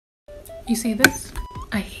You see this?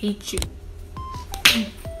 I hate you.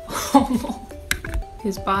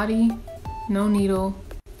 His body, no needle.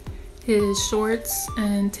 His shorts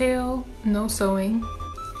and tail, no sewing.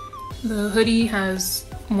 The hoodie has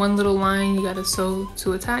one little line you gotta sew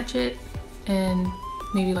to attach it, and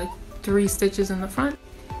maybe like 3 stitches in the front.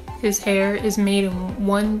 His hair is made in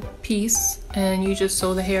one piece and you just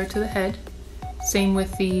sew the hair to the head. Same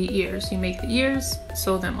with the ears. You make the ears,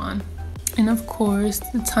 sew them on. And of course,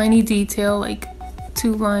 the tiny detail, like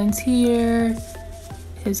 2 lines here,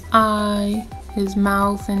 his eye, his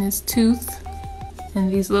mouth, and his tooth,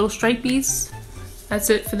 and these little stripies. That's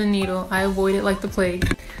it for the needle. I avoid it like the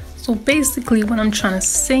plague. So basically what I'm trying to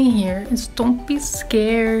say here is don't be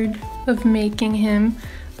scared of making him.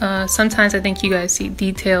 Sometimes I think you guys see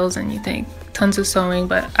details and you think tons of sewing,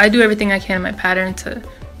 but I do everything I can in my pattern to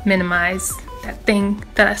minimize that thing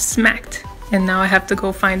that I smacked, and now I have to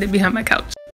go find it behind my couch.